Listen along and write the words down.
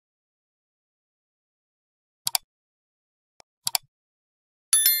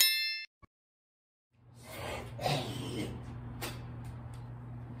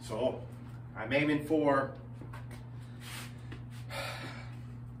So I'm aiming for,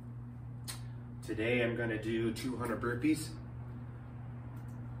 today I'm gonna do 200 burpees.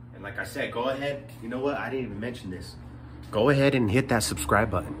 And like I said, go ahead, you know what, I didn't even mention this. Go ahead and hit that subscribe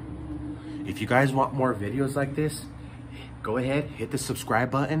button. If you guys want more videos like this, go ahead, hit the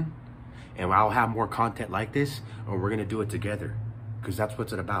subscribe button, and I'll have more content like this, and we're gonna do it together. Because that's what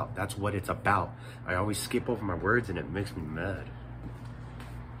it's about. That's what it's about. I always skip over my words and it makes me mad.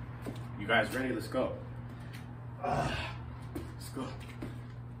 You guys ready? Let's go. Let's go.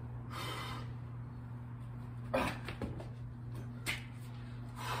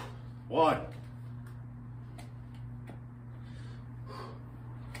 One.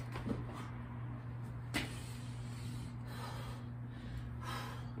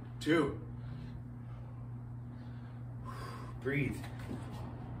 Two. Breathe.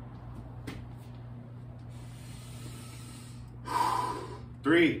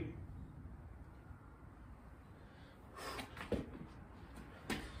 3.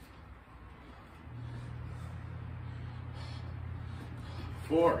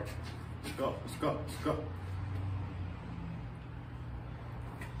 4. Let's go, let's go, let's go.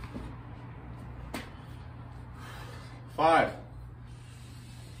 5.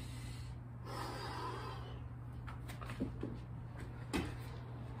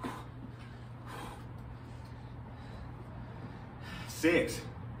 6.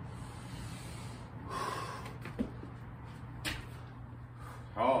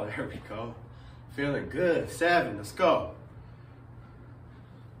 Oh, there we go. Feeling good. 7. Let's go.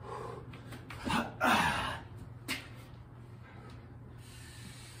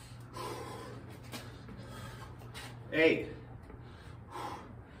 8.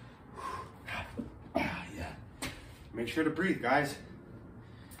 Yeah. Make sure to breathe, guys.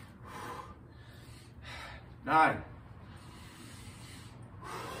 9.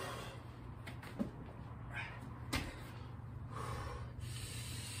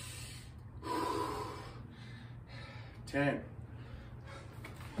 10.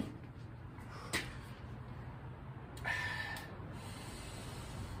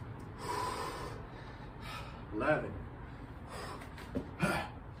 11.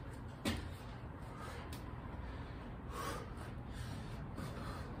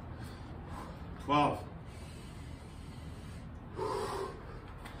 12.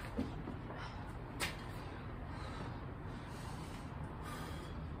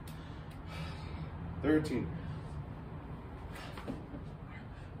 13.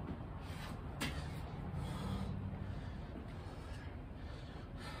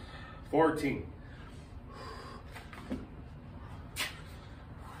 14.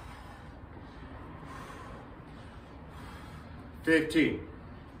 15.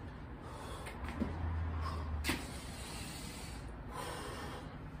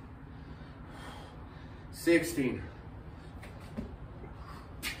 16.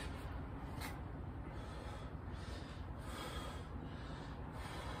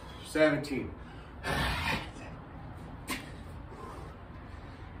 17.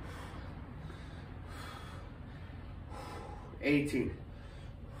 18.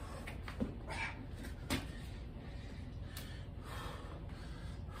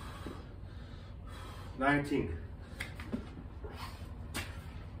 19.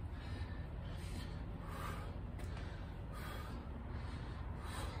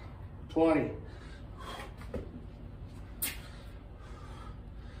 20.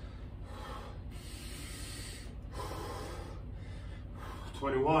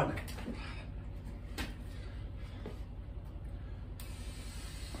 21.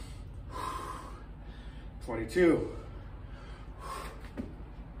 22.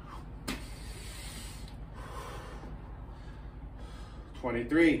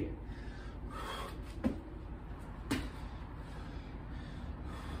 23.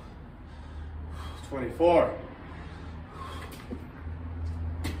 24.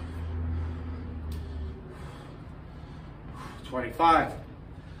 25.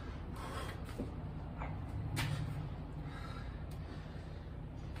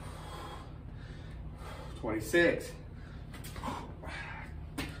 26.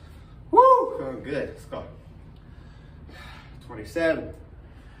 Woo! Feeling good. Let's go. 27.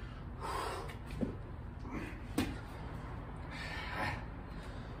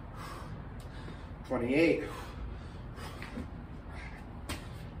 28.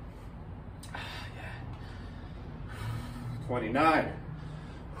 29.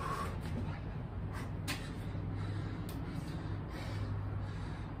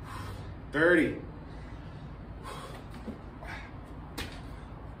 30.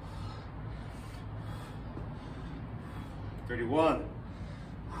 31.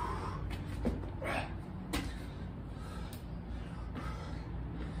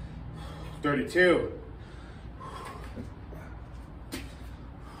 32.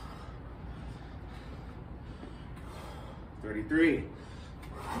 33.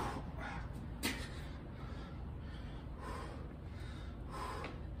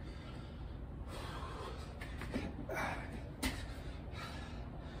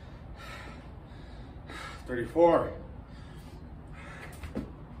 34.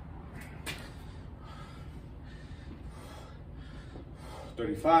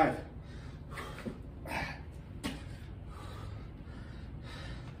 35.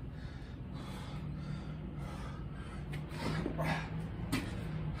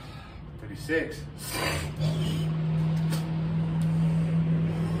 36.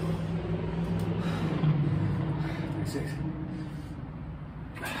 36.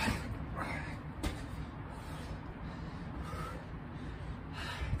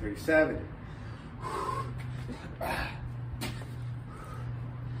 37.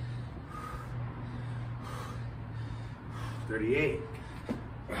 38.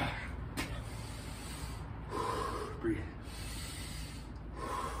 Breathe.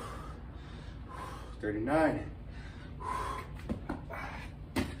 39.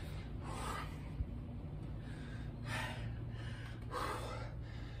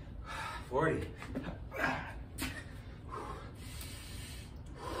 40.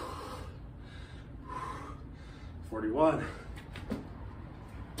 41.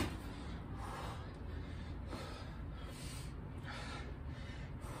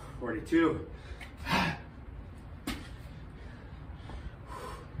 42.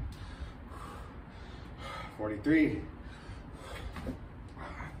 43.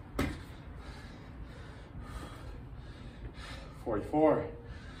 44.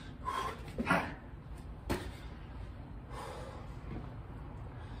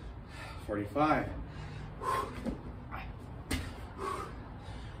 45.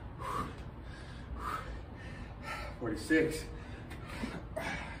 46.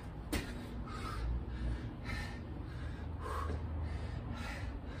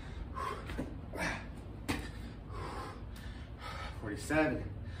 47.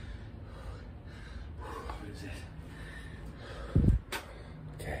 What is it?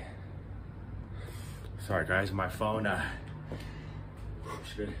 Okay. Sorry guys, my phone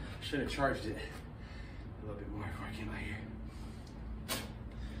should have charged it a little bit more before I came out here.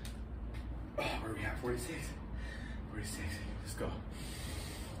 Oh, where are we at? 46? 46. Let's go.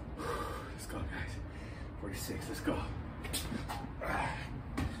 Let's go, guys. 46. Let's go.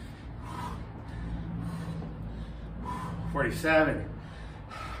 47.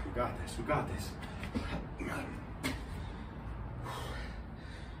 We got this. We got this.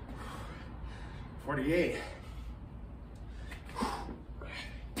 48.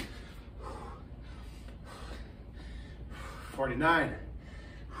 49.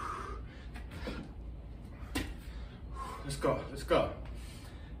 Let's go. Let's go.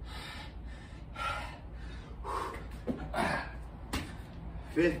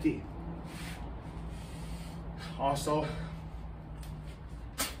 50. Also,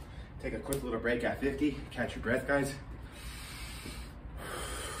 take a quick little break at 50. Catch your breath, guys.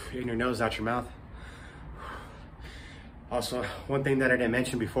 In your nose, out your mouth. Also, one thing that I didn't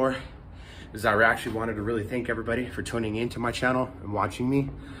mention before is I actually wanted to really thank everybody for tuning into my channel and watching me.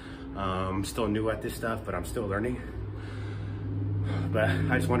 I'm still new at this stuff, but I'm still learning. But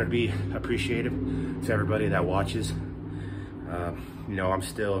I just want to be appreciative to everybody that watches. You know, I'm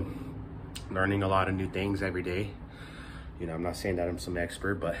still learning a lot of new things every day. You know, I'm not saying that I'm some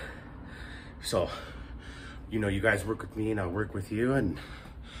expert, but so, you know, you guys work with me and I'll work with you, and,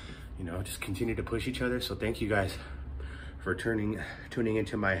 you know, just continue to push each other. So thank you guys for tuning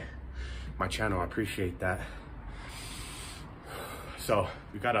into my channel. I appreciate that. So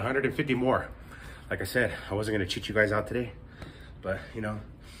we got 150 more. Like I said, I wasn't gonna cheat you guys out today, but you know,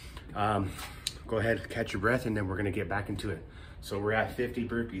 go ahead, catch your breath, and then we're gonna get back into it. So we're at 50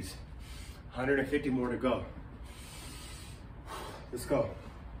 burpees, 150 more to go. Let's go.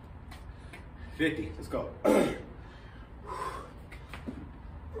 50, let's go.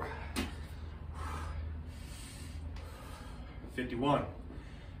 51.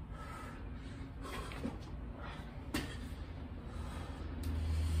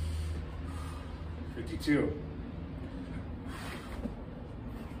 52.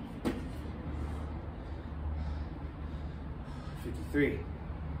 53.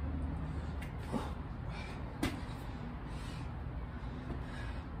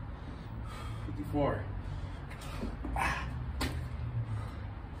 54.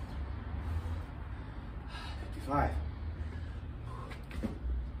 55.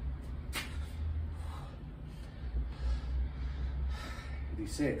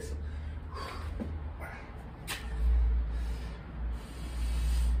 56.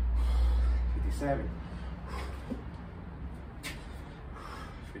 57.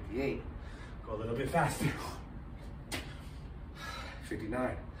 58. Go a little bit faster.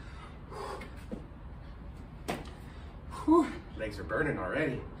 59. Whew. Legs are burning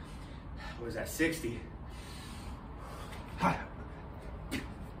already. What was that, 60?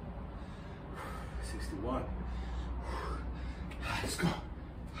 61. Let's go.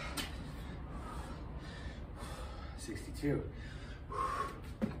 62.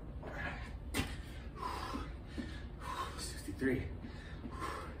 63.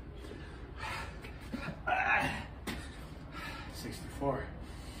 64.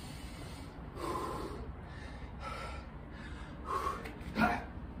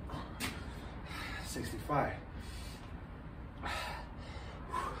 65.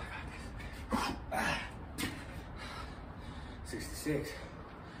 66.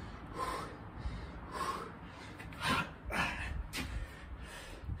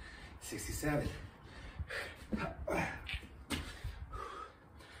 67.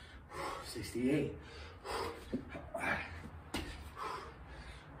 68.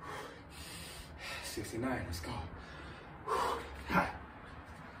 69. Let's go.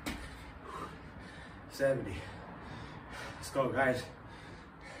 70. Let's go, guys.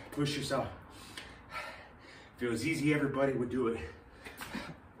 Push yourself. If it was easy, everybody would do it.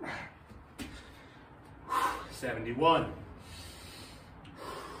 71.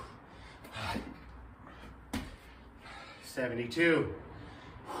 72.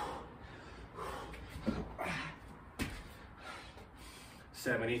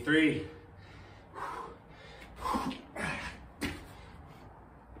 73.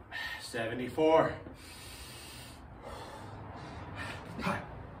 74.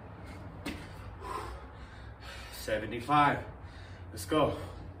 75. Let's go.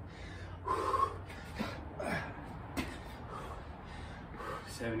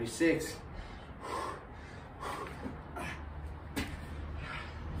 76.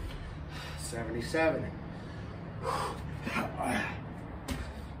 77.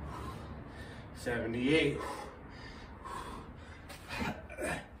 78.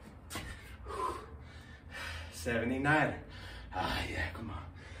 79. Ah, yeah, come on.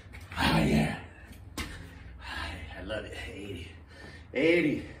 Ah, yeah. I love it. 80.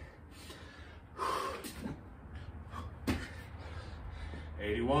 80.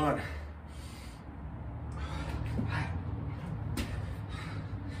 81.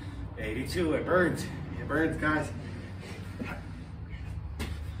 82. It burns. It burns, guys.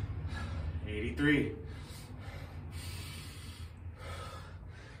 83.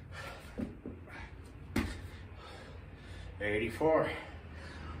 84.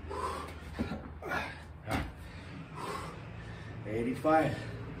 85.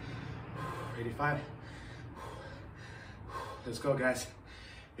 85. Let's go, guys.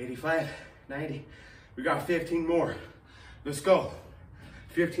 85, 90. We got 15 more. Let's go.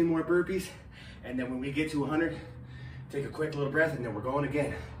 15 more burpees. And then when we get to 100, take a quick little breath and then we're going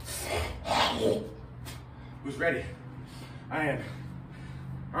again. Who's ready? I am.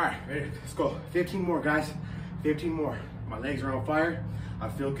 All right, ready? Let's go. 15 more, guys. 15 more. My legs are on fire. I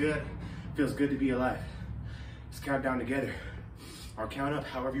feel good. Feels good to be alive. Let's count down together. I'll count up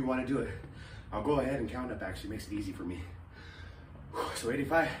however you want to do it. I'll go ahead and count up, actually. Makes it easy for me. So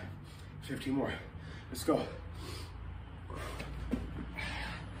 85, 15 more. Let's go.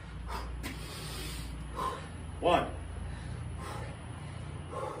 1.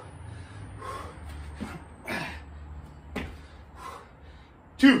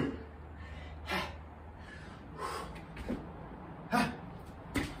 2.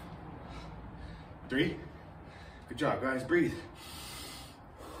 3. Good job, guys. Breathe.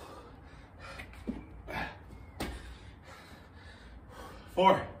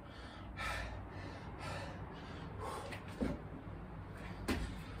 4.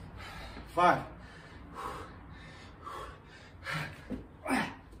 5.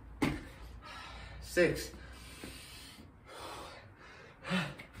 6.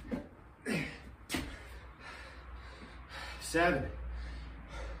 7.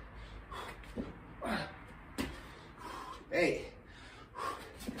 8.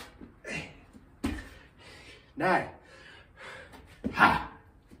 9.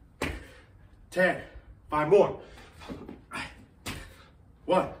 10. 5 more.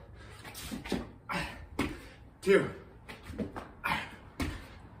 1. 2.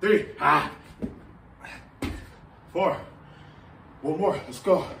 3. 4. One more. Let's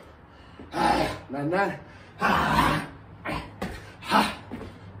go. 99.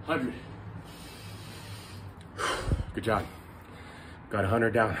 100. Good job. Got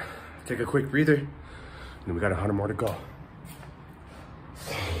 100 down. Take a quick breather, and then we got 100 more to go.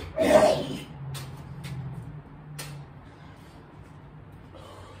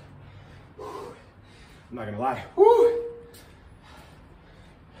 not gonna lie. Woo!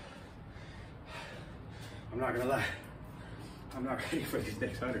 I'm not gonna lie. I'm not ready for these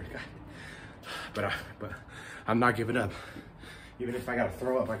next 100. But I'm not giving up. Even if I gotta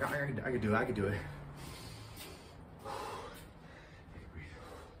throw up, like I could do it. I could do it.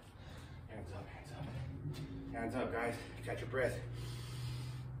 Hands up, hands up. Hands up, guys. Catch your breath.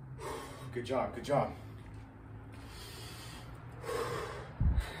 Good job, good job.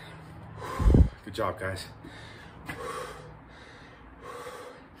 Good job, guys.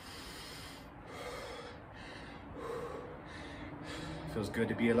 Feels good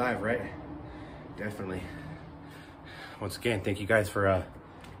to be alive, right? Definitely. Once again, thank you guys for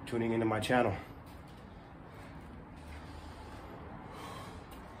tuning into my channel.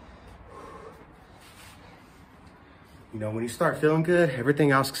 You know, when you start feeling good,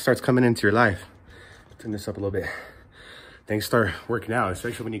 everything else starts coming into your life. Turn this up a little bit. Things start working out,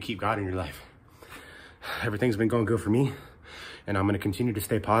 especially when you keep God in your life. Everything's been going good for me, and I'm gonna continue to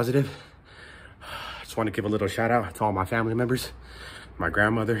stay positive. I just want to give a little shout out to all my family members, my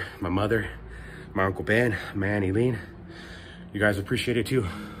grandmother, my mother, my Uncle Ben, my Aunt Eileen. You guys appreciate it too,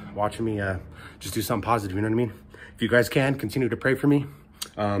 watching me just do something positive, you know what I mean? If you guys can, continue to pray for me.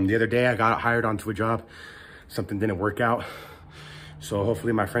 The other day I got hired onto a job. Something didn't work out. So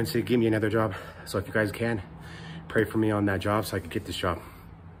hopefully my friends say give me another job. So if you guys can, pray for me on that job so I can get this job.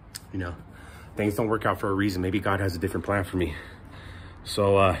 You know, things don't work out for a reason. Maybe God has a different plan for me.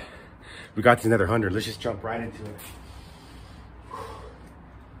 So we got to another 100. Let's just jump right into it.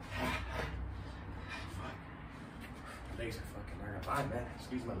 Legs are fucking on fire, man.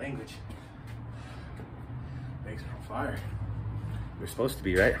 Excuse my language. Legs are on fire. They're supposed to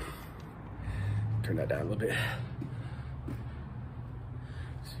be, right? Turn that down a little bit.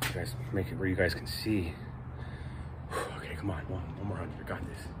 So you guys make it where you guys can see. Okay, come on. One more 100. I got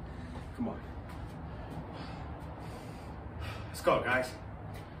this. Come on. Let's go, guys.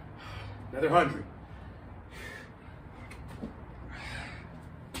 Another 100.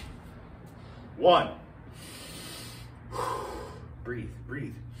 1. Breathe,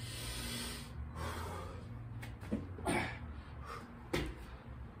 breathe.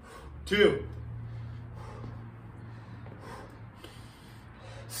 2.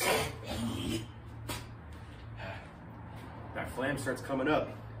 That phlegm starts coming up.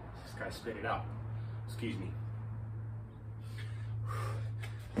 Just gotta spit it out. Excuse me.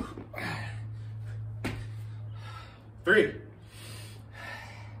 3.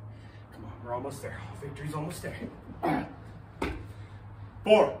 Come on, we're almost there. Victory's almost there.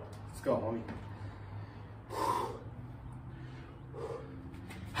 4. Let's go, homie.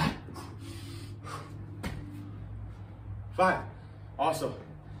 5. Also,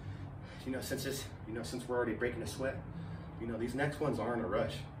 since we're already breaking a sweat, these next ones aren't a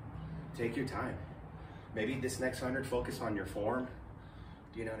rush. Take your time. Maybe this next 100, focus on your form.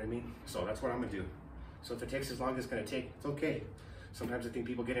 Do you know what I mean? So that's what I'm gonna do. So if it takes as long as it's gonna take, it's okay. Sometimes I think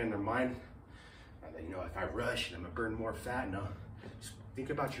people get in their mind that, if I rush, I'm gonna burn more fat. No, just think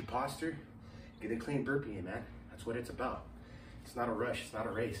about your posture. Get a clean burpee in, man. That's what it's about. It's not a rush, it's not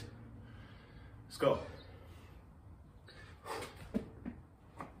a race. Let's go.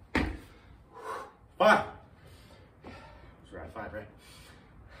 5. We're at 5, right?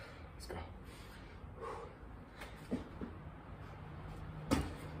 Let's go.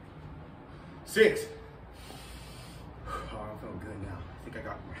 6. Oh, I'm feeling good now. I think I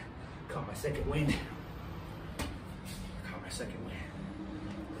caught my second wind. Caught my second wind.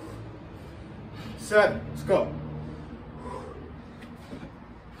 7. Let's go.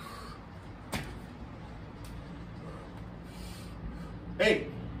 8.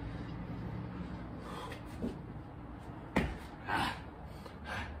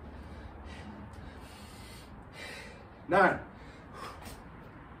 9.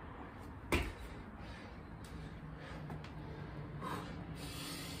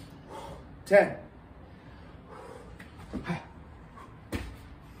 10.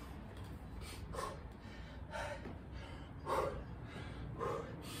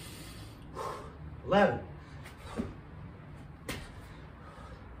 11.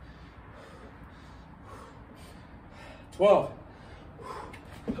 12.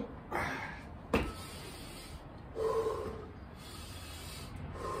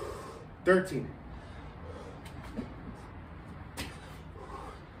 13.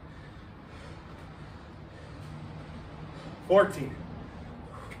 14.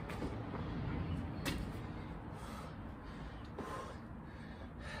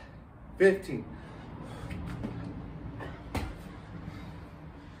 15.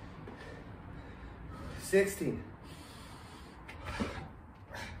 16.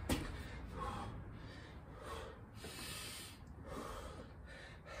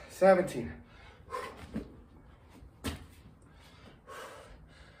 17.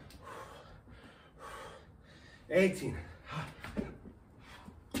 18.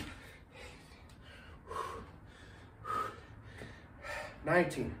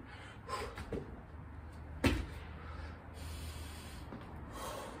 19.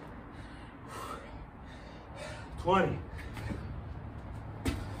 20.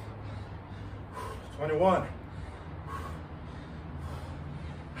 21.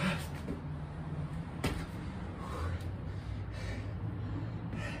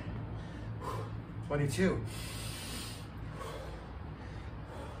 22.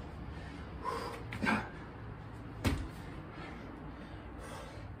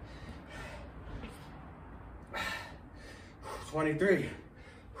 23.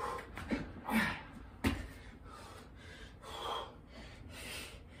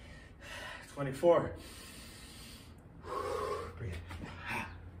 24. Breathe.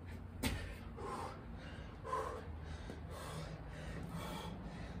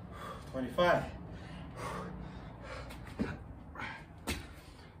 25.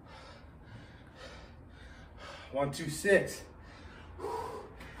 1, 2, 6.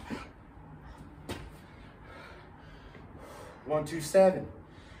 1, 2, 7.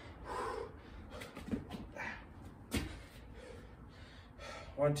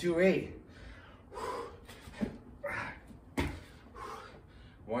 1, 2, 8.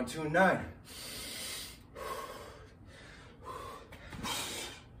 1, 2, 9.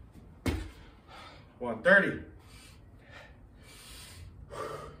 130.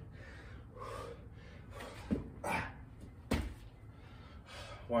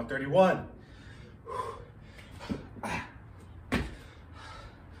 131.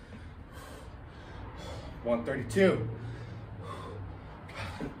 132.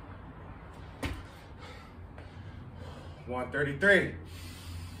 133.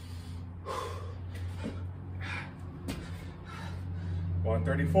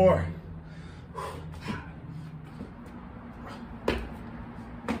 134.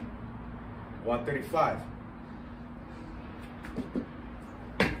 135.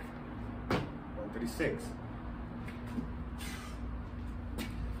 136.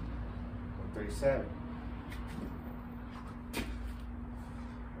 137.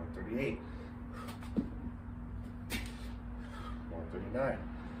 138. 139.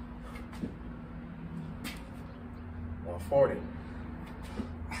 140.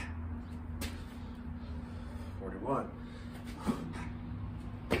 41.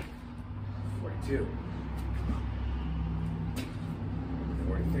 42.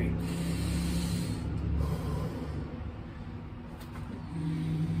 43.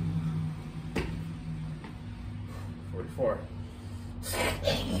 44.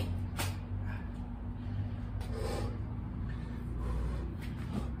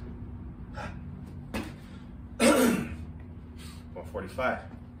 145.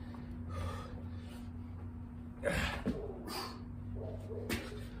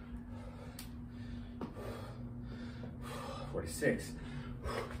 46.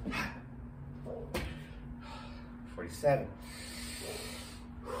 47.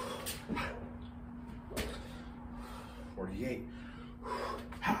 48.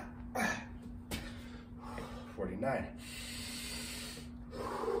 49.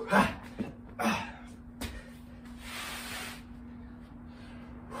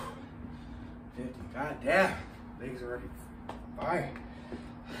 50. God damn. Legs are already fire.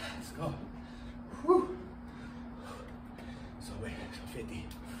 Let's go. Whew. So wait, so 50.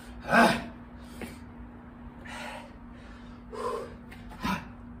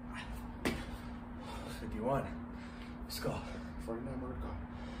 51. Let's go. 49 more to go.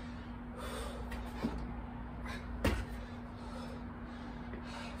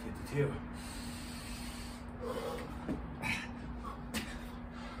 52.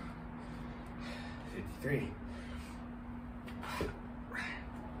 53.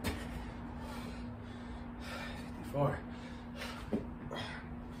 54.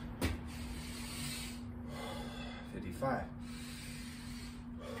 55.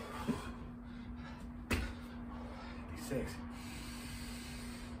 56.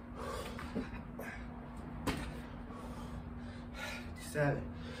 57.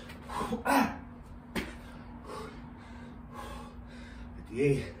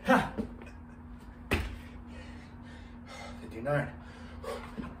 58. 59.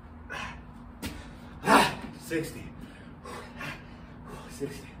 60.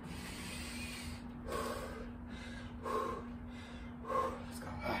 60. Let's go.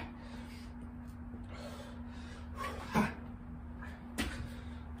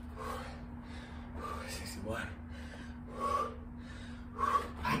 61.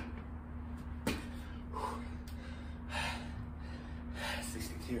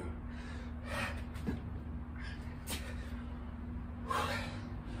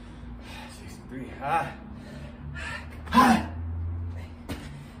 64.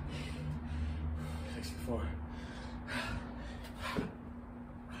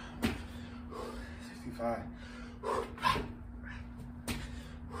 65.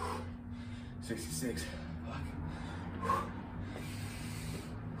 66. Fuck.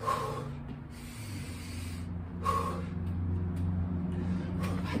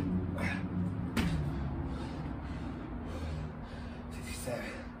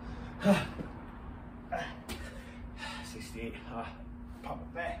 68. Pop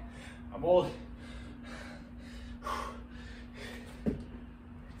it back. I'm old.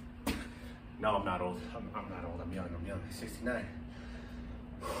 No, I'm not old. I'm not old. I'm young. 69.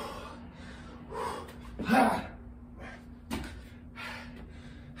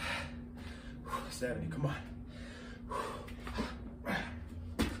 70. Come on.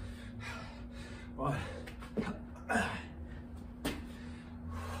 1.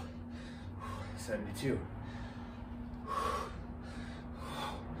 72.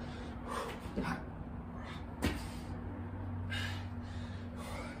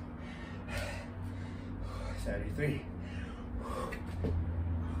 73.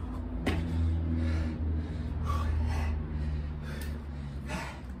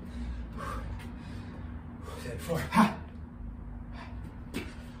 74.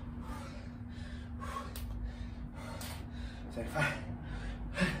 75.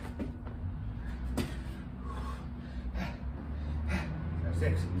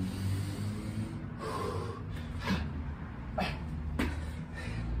 76.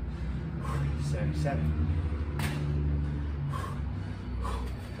 77.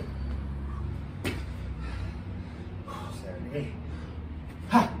 78.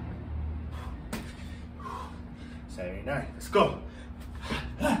 79. Let's go.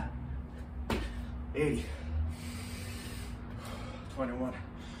 80. 21.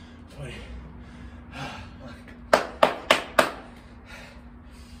 20.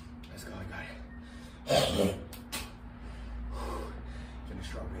 Let's go. I got it. Finish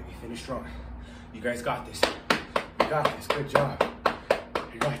strong, baby. Finish strong. You guys got this. You got this. Good job.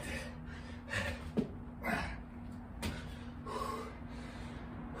 You got this.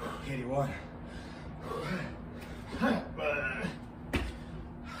 81.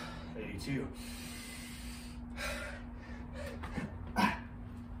 82.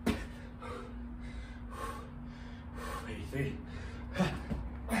 83.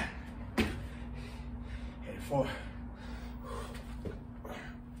 84.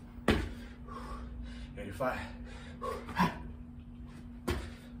 85.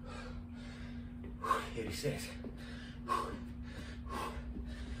 86.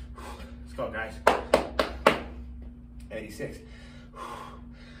 Let's go, guys. 86.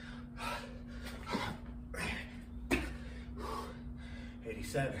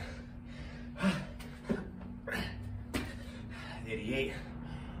 87. 88.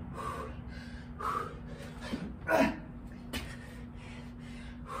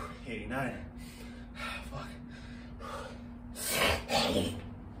 89. Fuck.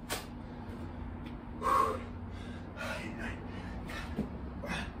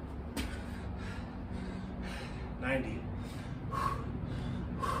 90.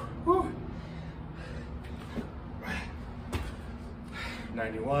 Woo.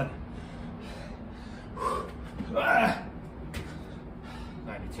 91.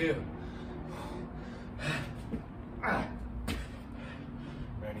 92.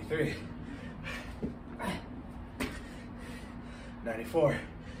 93. 94.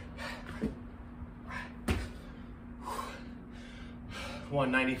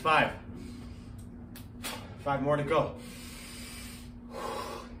 195. 5 more to go.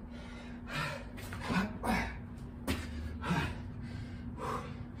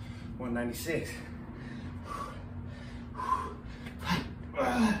 196.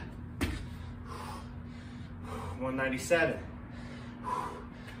 197.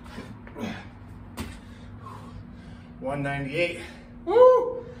 198.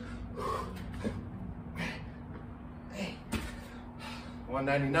 Woo!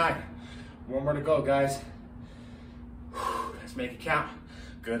 199. 1 more to go, guys. Let's make it count.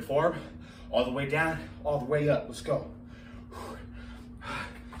 Good form. All the way down, all the way up. Let's go.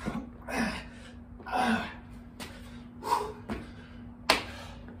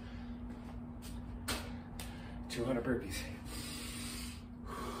 200 burpees.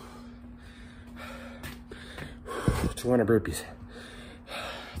 200 burpees.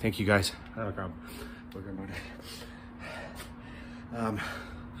 Thank you, guys. Not a problem. We're good about it.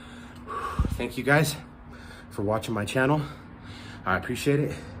 Thank you guys for watching my channel. I appreciate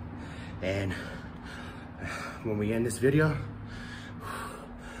it. And when we end this video,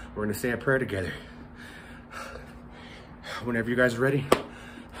 we're gonna say a prayer together. whenever you guys are ready,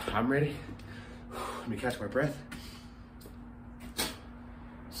 I'm ready. Let me catch my breath.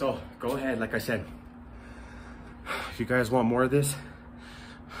 So go ahead, like I said, if you guys want more of this,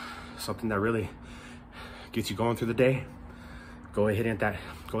 something that really gets you going through the day, go ahead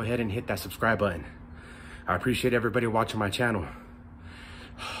and hit that subscribe button. I appreciate everybody watching my channel.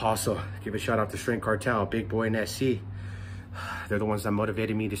 Also, give a shout out to Strength Cartel, Big Boy and SC. They're the ones that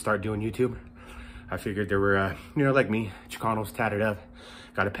motivated me to start doing YouTube. I figured they were, you know, like me, Chicanos, tatted up,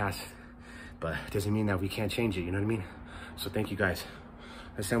 got a pass. But it doesn't mean that we can't change it, you know what I mean? So thank you guys.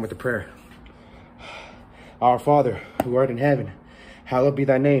 Let's end with the prayer. Our Father, who art in heaven, hallowed be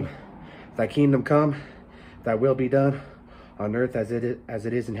thy name. Thy kingdom come, thy will be done, on earth as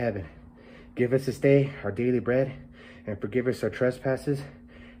it is in heaven. Give us this day our daily bread, and forgive us our trespasses,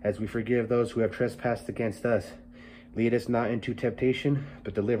 as we forgive those who have trespassed against us. Lead us not into temptation,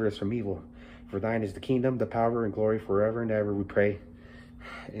 but deliver us from evil. For thine is the kingdom, the power, and glory forever and ever, we pray.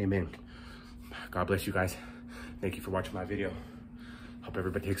 Amen. God bless you guys. Thank you for watching my video. Hope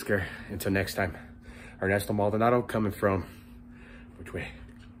everybody takes care. Until next time. Ernesto Maldonado, coming from, which way?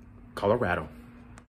 Colorado.